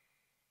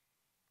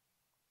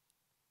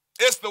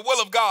 It's the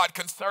will of God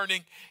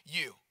concerning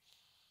you.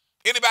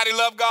 Anybody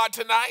love God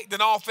tonight?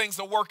 Then all things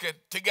are working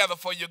together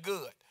for your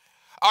good.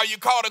 Are you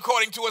called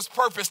according to his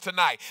purpose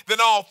tonight? Then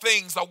all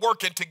things are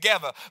working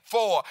together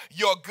for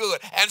your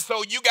good. And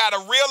so you got to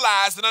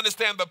realize and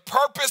understand the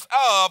purpose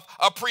of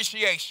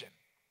appreciation.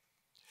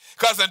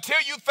 Because until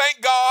you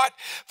thank God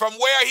from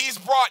where he's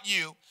brought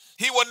you,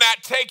 he will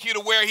not take you to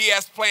where he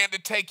has planned to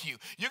take you.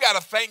 You got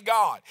to thank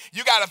God.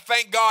 You got to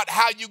thank God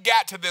how you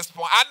got to this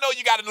point. I know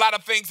you got a lot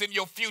of things in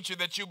your future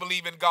that you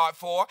believe in God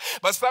for,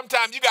 but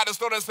sometimes you got to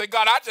sort of say,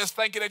 God, I just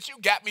thank you that you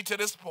got me to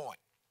this point.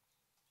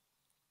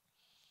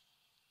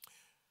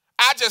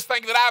 I just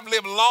think that I've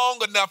lived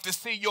long enough to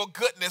see your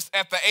goodness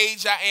at the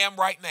age I am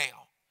right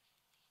now.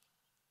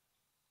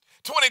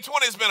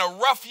 2020 has been a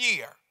rough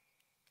year.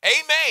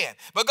 Amen.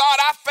 But God,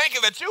 I thank you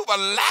that you've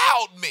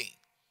allowed me.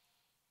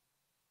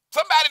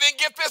 Somebody didn't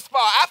get this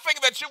far. I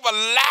think that you've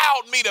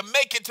allowed me to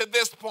make it to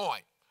this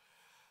point.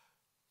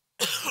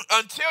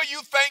 Until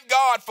you thank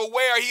God for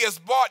where he has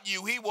brought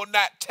you, he will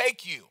not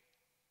take you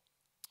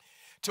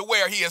to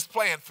where he has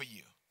planned for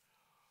you.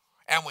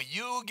 And when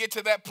you get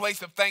to that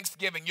place of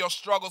thanksgiving, your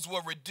struggles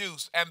will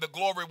reduce and the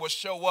glory will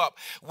show up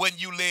when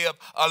you live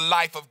a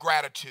life of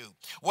gratitude.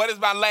 What is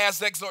my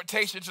last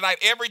exhortation tonight?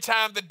 Every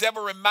time the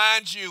devil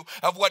reminds you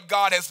of what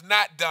God has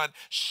not done,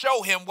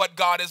 show him what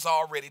God has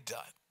already done.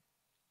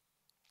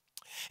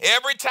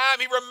 Every time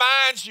he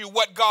reminds you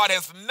what God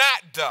has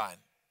not done,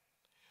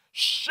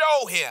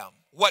 show him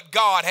what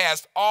God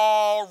has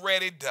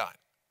already done.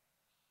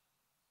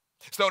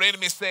 So the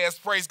enemy says,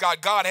 praise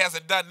God, God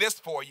hasn't done this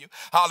for you.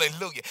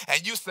 Hallelujah.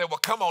 And you say, well,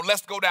 come on,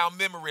 let's go down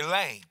memory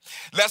lane.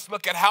 Let's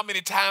look at how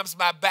many times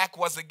my back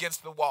was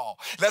against the wall.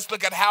 Let's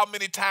look at how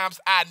many times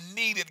I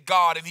needed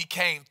God and he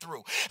came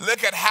through.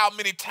 Look at how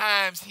many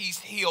times he's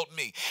healed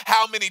me.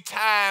 How many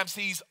times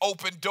he's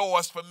opened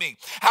doors for me.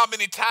 How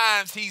many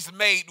times he's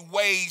made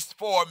ways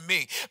for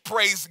me.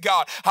 Praise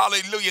God.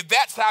 Hallelujah.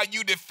 That's how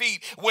you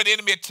defeat when the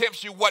enemy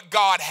attempts you what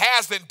God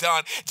hasn't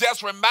done.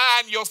 Just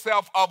remind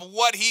yourself of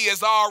what he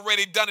has already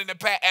done in the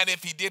past, and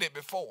if he did it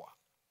before,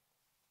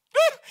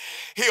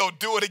 he'll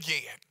do it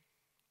again.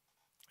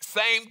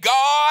 Same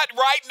God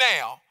right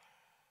now,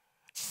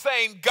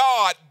 same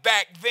God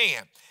back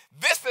then.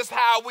 This is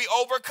how we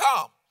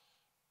overcome.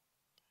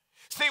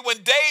 See, when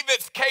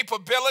David's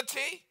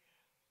capability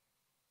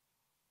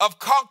of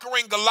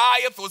conquering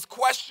Goliath was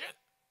questioned,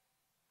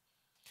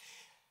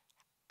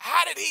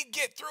 how did he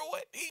get through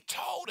it? He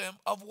told him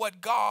of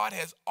what God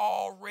has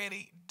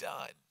already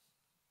done.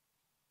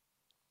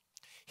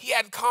 He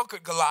hadn't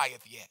conquered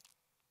Goliath yet,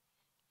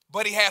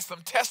 but he has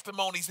some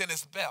testimonies in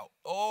his belt.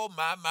 Oh,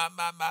 my,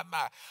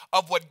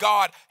 of what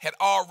God had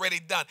already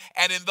done.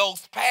 And in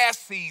those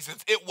past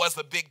seasons, it was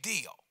a big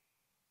deal.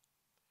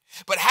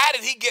 But how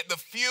did he get the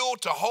fuel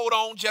to hold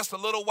on just a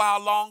little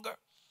while longer?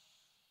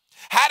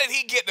 How did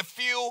he get the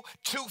fuel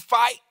to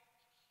fight?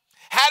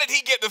 How did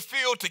he get the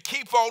fuel to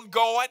keep on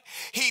going?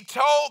 He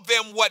told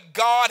them what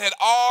God had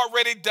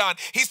already done.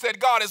 He said,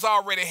 God has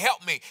already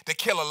helped me to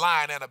kill a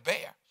lion and a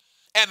bear.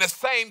 And the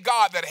same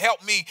God that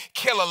helped me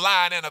kill a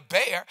lion and a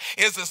bear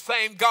is the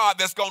same God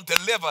that's going to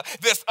deliver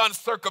this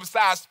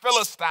uncircumcised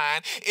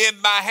Philistine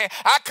in my hand.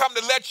 I come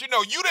to let you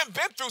know, you done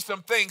been through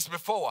some things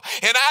before.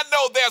 And I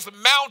know there's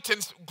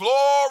mountains,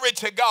 glory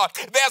to God.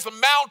 There's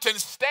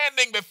mountains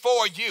standing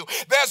before you.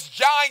 There's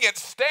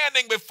giants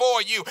standing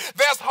before you.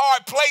 There's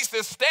hard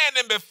places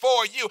standing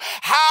before you.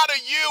 How do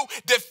you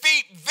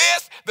defeat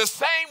this? The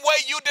same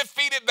way you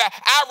defeated that.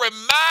 I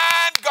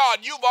remind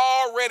God, you've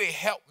already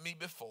helped me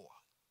before.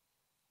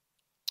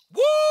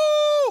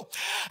 Woo!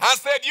 I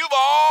said, you've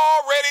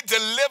already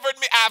delivered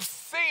me. I've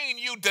seen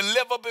you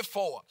deliver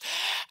before.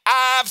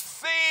 I've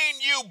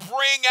seen you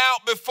bring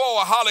out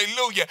before.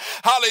 Hallelujah.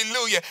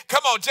 Hallelujah.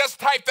 Come on, just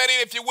type that in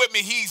if you're with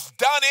me. He's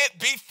done it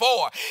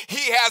before.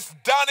 He has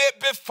done it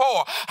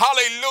before.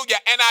 Hallelujah.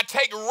 And I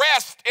take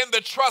rest in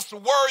the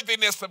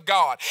trustworthiness of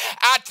God.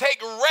 I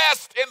take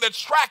rest in the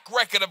track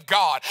record of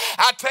God.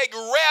 I take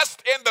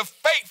rest in the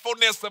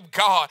faithfulness of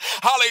God.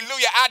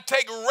 Hallelujah. I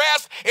take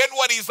rest in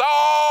what he's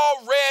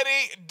already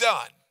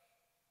done.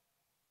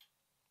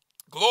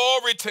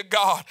 Glory to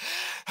God.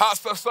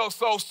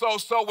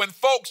 So when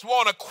folks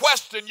want to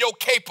question your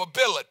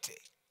capability,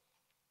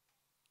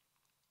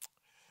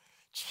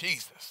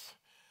 Jesus,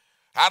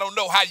 I don't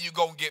know how you're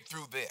going to get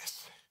through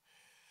this.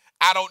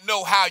 I don't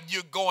know how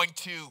you're going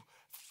to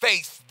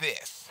face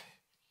this.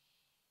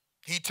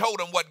 He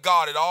told him what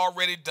God had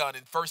already done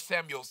in 1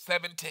 Samuel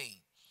 17.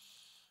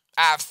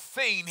 I've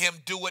seen him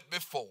do it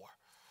before.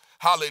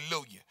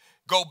 Hallelujah.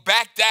 Go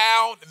back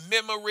down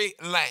memory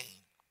lane.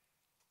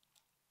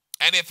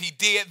 And if he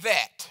did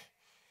that,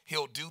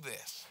 he'll do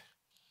this.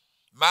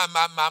 My.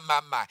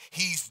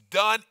 He's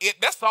done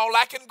it. That's all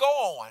I can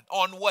go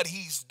on what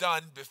he's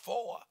done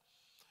before.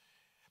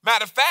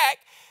 Matter of fact,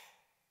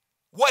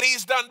 what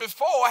he's done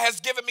before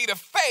has given me the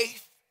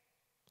faith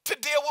to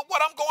deal with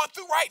what I'm going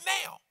through right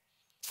now.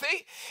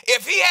 See,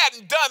 if he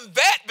hadn't done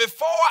that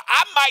before,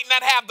 I might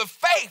not have the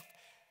faith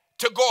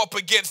to go up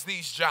against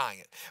these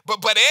giants.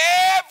 But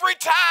every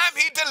time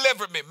he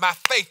delivered me, my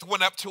faith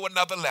went up to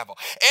another level.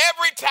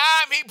 Every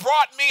time he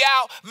brought me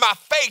out, my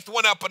faith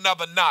went up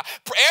another notch.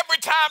 Every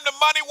time the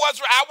money was,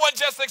 I wasn't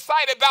just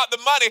excited about the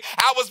money,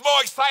 I was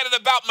more excited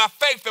about my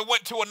faith that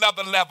went to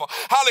another level.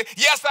 Holly,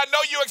 yes, I know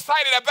you're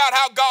excited about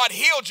how God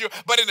healed you,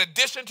 but in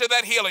addition to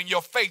that healing,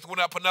 your faith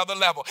went up another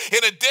level.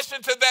 In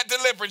addition to that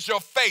deliverance,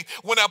 your faith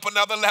went up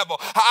another level.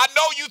 I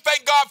know you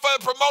thank God for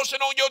the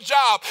promotion on your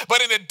job,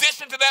 but in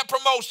addition to that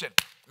promotion,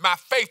 my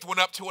faith went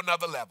up to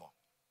another level.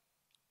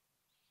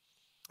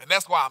 And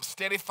that's why I'm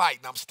steady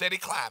fighting. I'm steady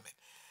climbing.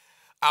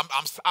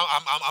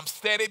 I'm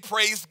steady,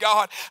 praise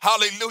God,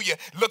 hallelujah,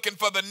 looking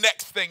for the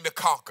next thing to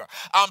conquer.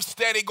 I'm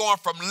steady going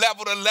from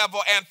level to level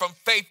and from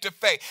faith to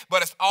faith.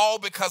 But it's all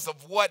because of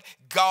what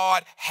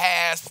God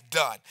has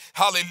done.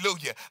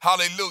 Hallelujah,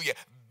 hallelujah.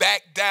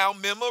 Back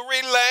down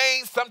memory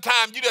lane.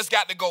 Sometimes you just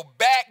got to go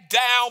back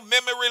down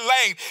memory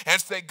lane and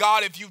say,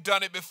 God, if you've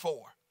done it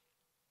before,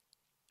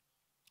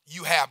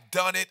 you have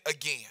done it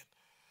again.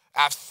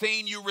 I've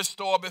seen you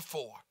restore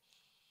before,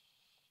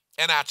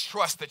 and I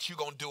trust that you're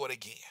going to do it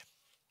again.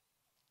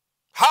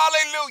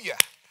 Hallelujah.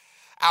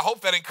 I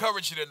hope that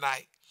encouraged you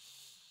tonight.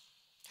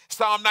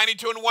 Psalm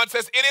 92:1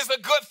 says, it is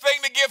a good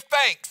thing to give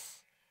thanks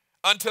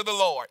unto the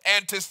Lord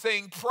and to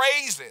sing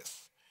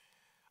praises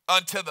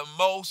unto the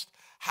Most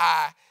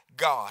High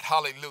God.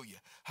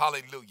 Hallelujah.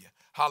 Hallelujah.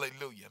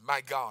 Hallelujah.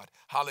 My God.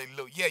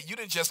 Hallelujah. Yeah, you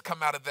didn't just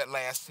come out of that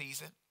last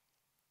season.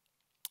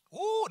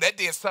 Ooh, that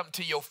did something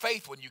to your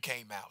faith when you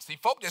came out. See,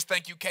 folk just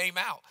think you came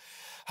out.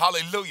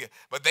 Hallelujah.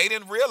 But they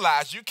didn't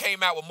realize you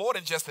came out with more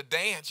than just a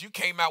dance. You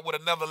came out with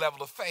another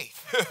level of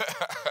faith.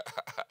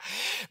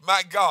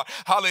 My God.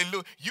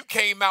 Hallelujah. You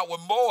came out with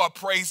more,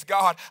 praise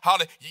God.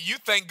 Hallelujah. You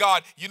thank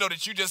God, you know,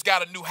 that you just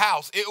got a new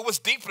house. It was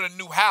deeper than a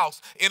new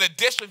house. In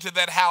addition to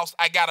that house,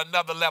 I got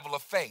another level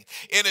of faith.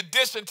 In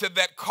addition to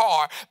that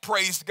car,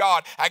 praise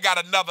God, I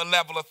got another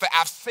level of faith.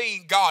 I've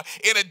seen God.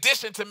 In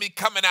addition to me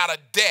coming out of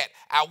debt,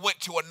 I went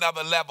to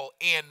another level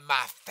in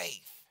my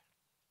faith.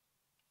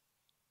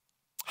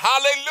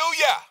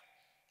 Hallelujah.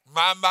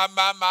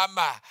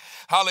 My.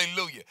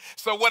 Hallelujah.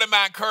 So what am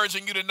I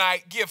encouraging you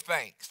tonight? Give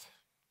thanks.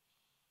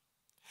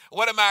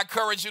 What am I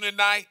encouraging you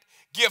tonight?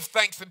 Give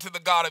thanks unto the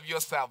God of your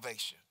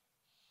salvation.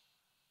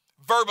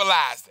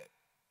 Verbalize it.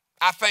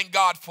 I thank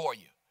God for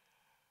you.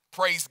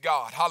 Praise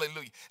God.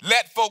 Hallelujah.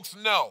 Let folks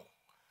know.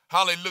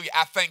 Hallelujah.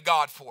 I thank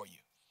God for you.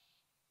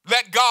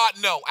 Let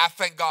God know I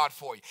thank God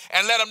for you.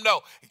 And let them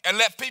know. And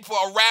let people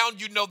around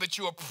you know that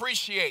you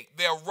appreciate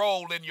their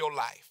role in your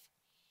life.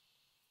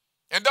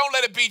 And don't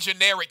let it be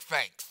generic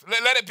thanks.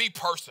 Let it be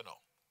personal.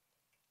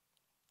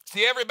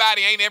 See,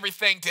 everybody ain't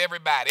everything to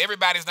everybody.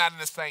 Everybody's not in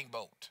the same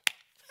boat.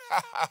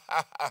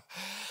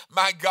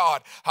 My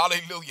God.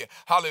 Hallelujah.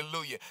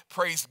 Hallelujah.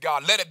 Praise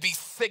God. Let it be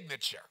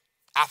signature.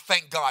 I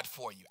thank God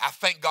for you. I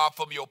thank God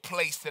for your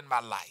place in my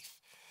life.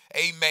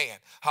 Amen.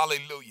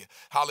 Hallelujah.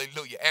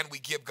 Hallelujah. And we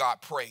give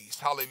God praise.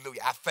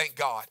 Hallelujah. I thank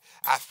God.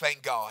 I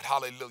thank God.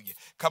 Hallelujah.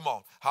 Come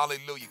on.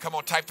 Hallelujah. Come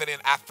on. Type that in.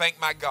 I thank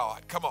my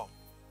God. Come on.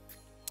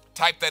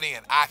 Type that in.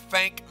 I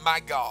thank my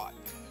God.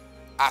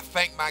 I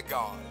thank my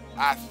God.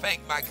 I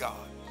thank my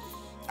God.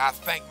 I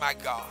thank my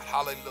God.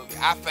 Hallelujah.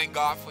 I thank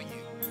God for you.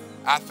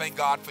 I thank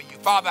God for you.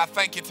 Father, I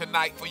thank you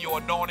tonight for your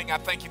anointing. I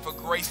thank you for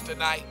grace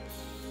tonight.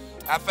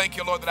 I thank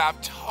you, Lord, that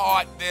I've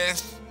taught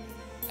this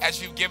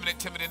as you've given it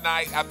to me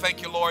tonight. I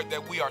thank you, Lord,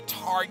 that we are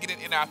targeted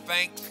in our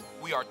thanks.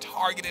 We are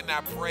targeted in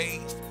our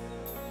praise.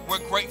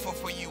 We're grateful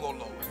for you, oh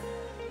Lord.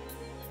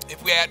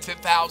 If we had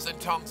 10,000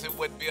 tongues, it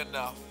wouldn't be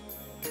enough.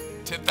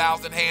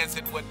 10,000 hands,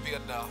 it wouldn't be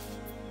enough.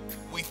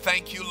 We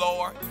thank you,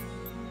 Lord,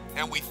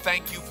 and we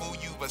thank you for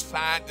who you've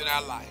assigned in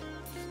our life.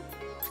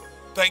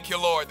 Thank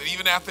you, Lord, that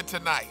even after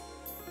tonight,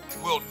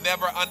 we'll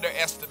never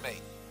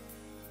underestimate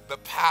the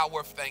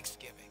power of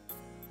thanksgiving.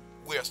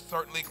 We are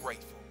certainly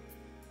grateful,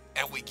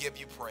 and we give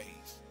you praise.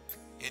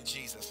 In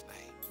Jesus'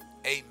 name,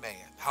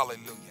 amen.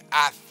 Hallelujah.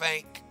 I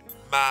thank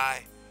my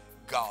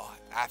God.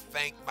 I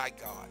thank my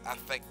God. I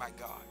thank my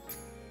God.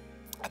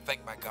 I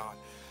thank my God.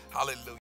 Hallelujah.